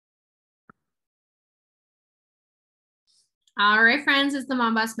All right, friends, it's the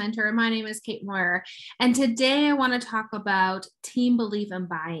Mom Boss Mentor. My name is Kate Moyer, and today I want to talk about team belief and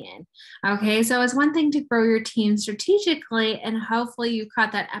buy-in. Okay, so it's one thing to grow your team strategically, and hopefully you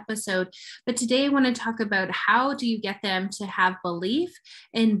caught that episode. But today I want to talk about how do you get them to have belief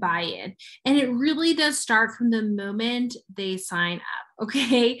and buy-in. And it really does start from the moment they sign up.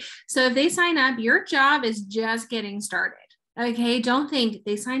 Okay, so if they sign up, your job is just getting started. Okay, don't think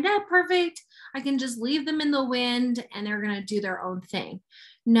they signed up perfect. I can just leave them in the wind and they're going to do their own thing.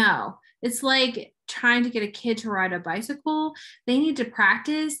 No, it's like trying to get a kid to ride a bicycle. They need to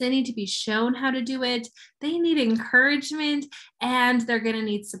practice, they need to be shown how to do it, they need encouragement, and they're going to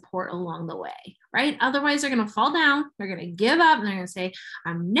need support along the way, right? Otherwise, they're going to fall down, they're going to give up, and they're going to say,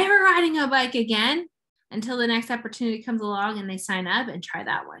 I'm never riding a bike again until the next opportunity comes along and they sign up and try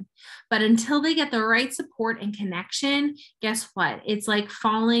that one. But until they get the right support and connection, guess what? It's like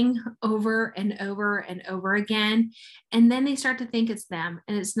falling over and over and over again. And then they start to think it's them,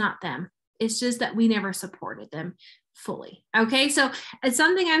 and it's not them. It's just that we never supported them fully. Okay. So it's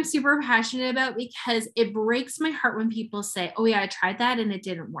something I'm super passionate about because it breaks my heart when people say, oh, yeah, I tried that and it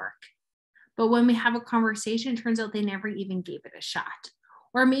didn't work. But when we have a conversation, it turns out they never even gave it a shot.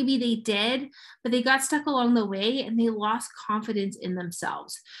 Or maybe they did, but they got stuck along the way and they lost confidence in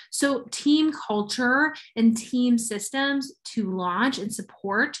themselves. So team culture and team systems to launch and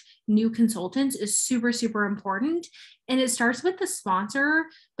support new consultants is super, super important. And it starts with the sponsor,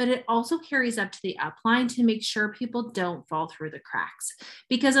 but it also carries up to the upline to make sure people don't fall through the cracks.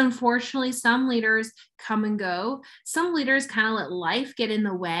 Because unfortunately, some leaders come and go. Some leaders kind of let life get in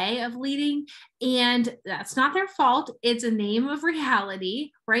the way of leading, and that's not their fault. It's a name of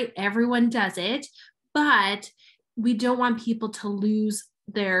reality, right? Everyone does it, but we don't want people to lose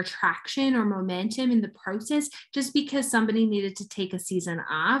their traction or momentum in the process just because somebody needed to take a season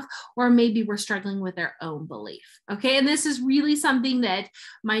off, or maybe we're struggling with their own belief. Okay. And this is really something that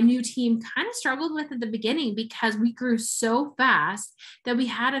my new team kind of struggled with at the beginning because we grew so fast that we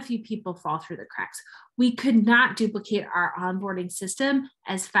had a few people fall through the cracks. We could not duplicate our onboarding system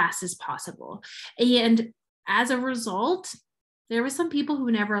as fast as possible. And as a result, there were some people who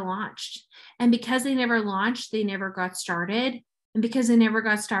never launched. And because they never launched, they never got started. And because they never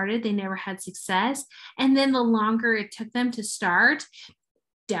got started, they never had success. And then the longer it took them to start,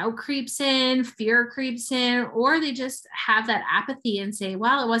 doubt creeps in, fear creeps in, or they just have that apathy and say,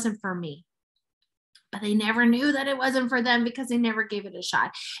 well, it wasn't for me. But they never knew that it wasn't for them because they never gave it a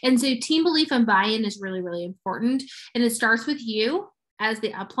shot. And so team belief and buy-in is really, really important. And it starts with you as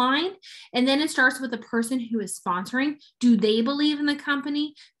the upline. And then it starts with the person who is sponsoring. Do they believe in the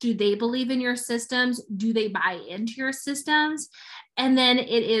company? Do they believe in your systems? Do they buy into your systems? And then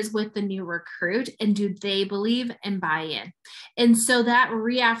it is with the new recruit, and do they believe and buy in? And so that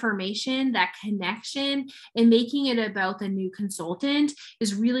reaffirmation, that connection, and making it about the new consultant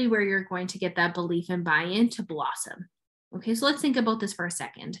is really where you're going to get that belief and buy-in to blossom. Okay, so let's think about this for a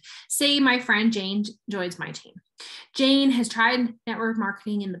second. Say my friend Jane joins my team. Jane has tried network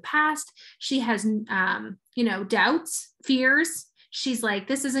marketing in the past. She has, doubts, fears. She's like,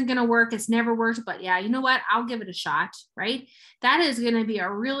 this isn't going to work. It's never worked, but yeah, you know what? I'll give it a shot, right? That is going to be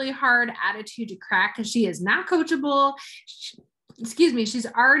a really hard attitude to crack because she is not coachable. She's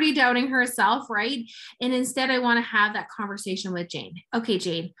already doubting herself, right? And instead, I want to have that conversation with Jane. Okay,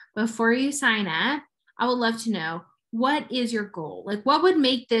 Jane, before you sign up, I would love to know, what is your goal? Like, what would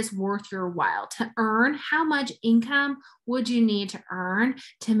make this worth your while to earn? How much income would you need to earn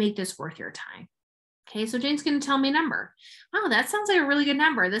to make this worth your time? Okay, so Jane's going to tell me a number. Oh, that sounds like a really good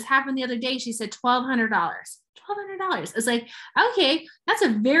number. This happened the other day. She said $1,200. $1,200. It's like, okay, that's a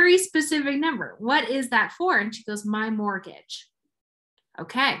very specific number. What is that for? And she goes, my mortgage.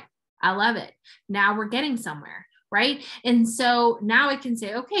 Okay, I love it. Now we're getting somewhere, right? And so now I can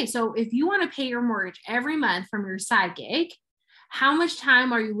say, okay, so if you want to pay your mortgage every month from your side gig, how much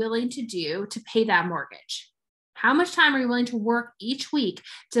time are you willing to do to pay that mortgage? How much time are you willing to work each week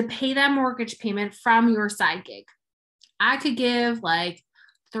to pay that mortgage payment from your side gig? I could give like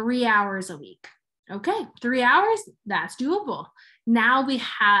 3 hours a week. Okay, 3 hours, that's doable. Now we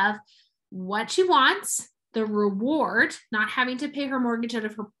have what she wants, the reward, not having to pay her mortgage out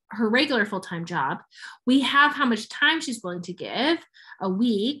of her regular full-time job. We have how much time she's willing to give a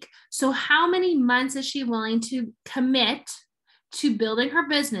week. So how many months is she willing to commit to building her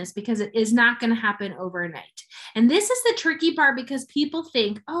business, because it is not going to happen overnight. And this is the tricky part, because people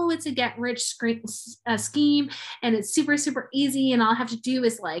think, oh, it's a get rich scheme and it's super, super easy. And all I have to do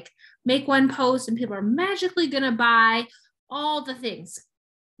is like make one post and people are magically going to buy all the things.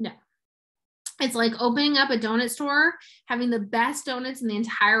 No. It's like opening up a donut store, having the best donuts in the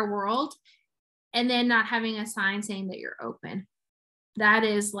entire world, and then not having a sign saying that you're open.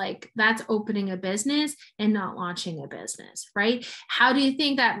 That's opening a business and not launching a business, right? How do you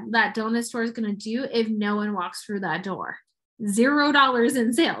think that donut store is going to do if no one walks through that door? $0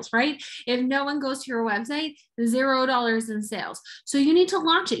 in sales, right? If no one goes to your website, $0 in sales. So you need to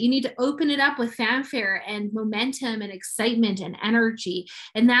launch it. You need to open it up with fanfare and momentum and excitement and energy.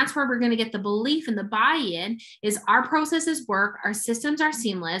 And that's where we're going to get the belief and the buy-in is our processes work, our systems are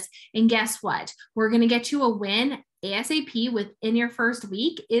seamless. And guess what? We're going to get you a win ASAP within your first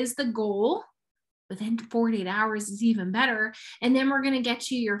week is the goal. Within 48 hours is even better. And then we're going to get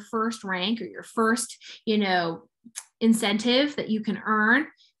you your first rank or your first, incentive that you can earn,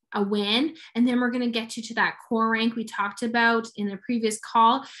 a win. And then we're going to get you to that core rank we talked about in the previous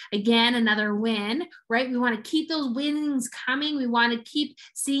call. Again, another win, right? We want to keep those wins coming. We want to keep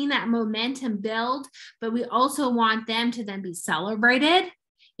seeing that momentum build, but we also want them to then be celebrated,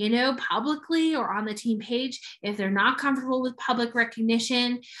 publicly or on the team page if they're not comfortable with public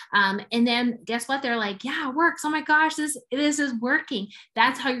recognition. And then guess what? They're like, yeah, it works. Oh my gosh, this is working.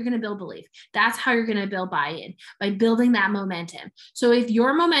 That's how you're going to build belief. That's how you're going to build buy-in, by building that momentum. So if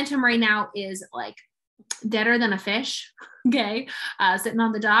your momentum right now is like deader than a fish, okay, sitting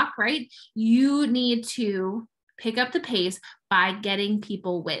on the dock, right? You need to pick up the pace by getting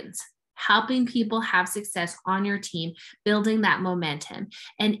people wins, helping people have success on your team, building that momentum.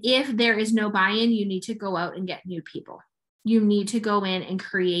 And if there is no buy-in, you need to go out and get new people. You need to go in and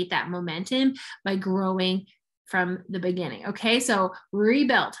create that momentum by growing from the beginning. Okay. So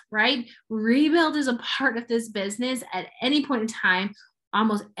rebuild, right? Rebuild is a part of this business at any point in time.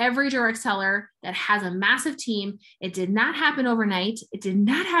 Almost every direct seller that has a massive team, it did not happen overnight. It did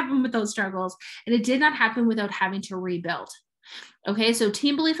not happen without struggles, and it did not happen without having to rebuild. Okay, so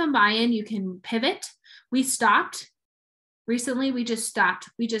team belief and buy-in, you can pivot. We stopped. Recently, we just stopped.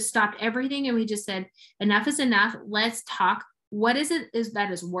 We just stopped everything and we just said, enough is enough. Let's talk. What is it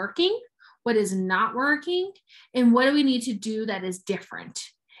that is working? What is not working? And what do we need to do that is different?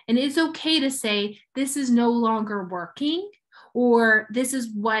 And it's okay to say, this is no longer working, or this is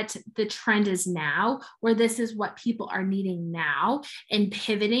what the trend is now, or this is what people are needing now, and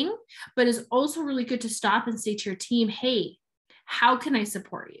pivoting. But it's also really good to stop and say to your team, hey, how can I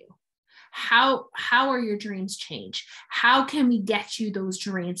support you? How are your dreams changed? How can we get you those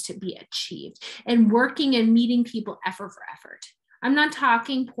dreams to be achieved? And working and meeting people effort for effort. I'm not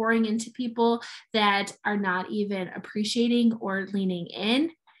talking pouring into people that are not even appreciating or leaning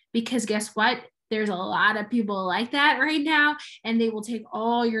in, because guess what? There's a lot of people like that right now, and they will take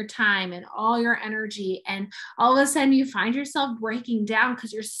all your time and all your energy. And all of a sudden you find yourself breaking down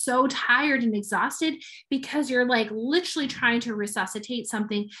because you're so tired and exhausted because you're like literally trying to resuscitate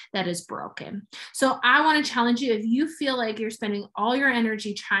something that is broken. So I want to challenge you, if you feel like you're spending all your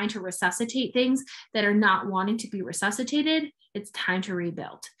energy trying to resuscitate things that are not wanting to be resuscitated, it's time to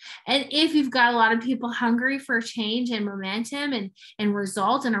rebuild. And if you've got a lot of people hungry for change and momentum and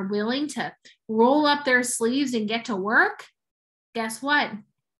results and are willing to roll up their sleeves and get to work, guess what?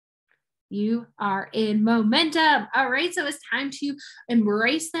 You are in momentum. All right. So it's time to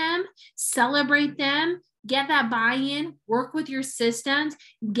embrace them, celebrate them, get that buy-in, work with your systems,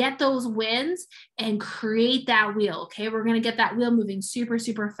 get those wins, and create that wheel. Okay. We're going to get that wheel moving super,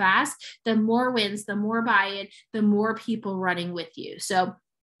 super fast. The more wins, the more buy-in, the more people running with you. So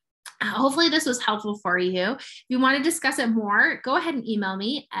hopefully this was helpful for you. If you want to discuss it more, go ahead and email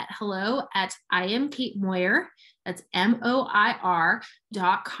me at hello@IamKateMoyer. That's MOIR.com.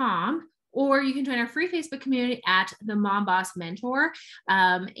 Or you can join our free Facebook community at the Mom Boss Mentor.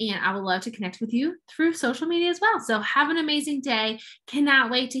 And I would love to connect with you through social media as well. So have an amazing day. Cannot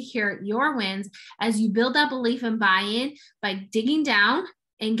wait to hear your wins as you build that belief and buy-in by digging down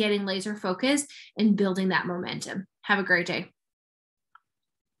and getting laser focused and building that momentum. Have a great day.